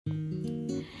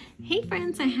Hey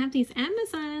friends, I have these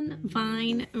Amazon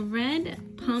Vine red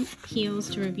pump heels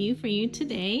to review for you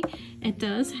today. It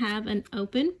does have an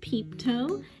open peep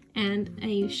toe and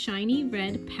a shiny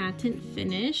red patent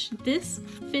finish. This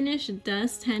finish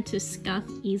does tend to scuff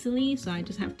easily, so I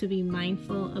just have to be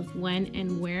mindful of when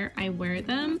and where I wear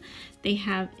them. They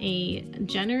have a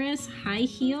generous high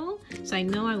heel, so I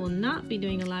know I will not be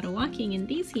doing a lot of walking in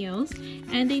these heels.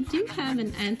 And they do have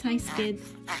an anti-skid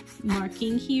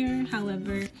marking here.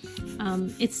 However,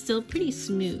 it's still pretty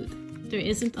smooth. There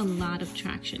isn't a lot of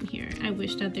traction here. I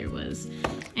wish that there was.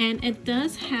 And it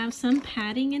does have some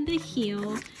padding in the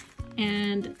heel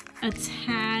and a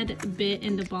tad bit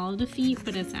in the ball of the feet,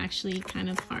 but it's actually kind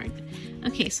of hard.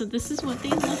 Okay, so this is what they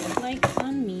look like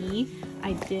on me.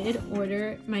 I did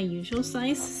order my usual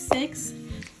size 6.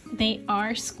 They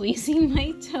are squeezing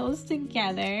my toes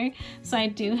together, so I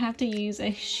do have to use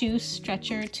a shoe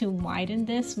stretcher to widen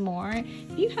this more.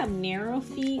 If you have narrow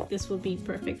feet, this will be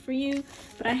perfect for you,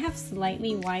 but I have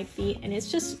slightly wide feet and it's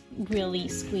just really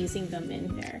squeezing them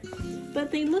in there.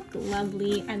 But they look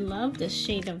lovely. I love the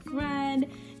shade of red.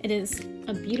 It is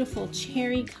a beautiful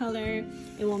cherry color.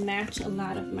 It will match a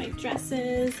lot of my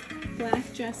dresses,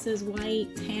 black dresses,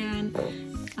 white, tan,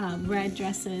 red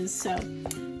dresses. So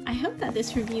I hope that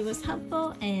this review was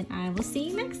helpful, and I will see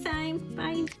you next time.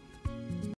 Bye!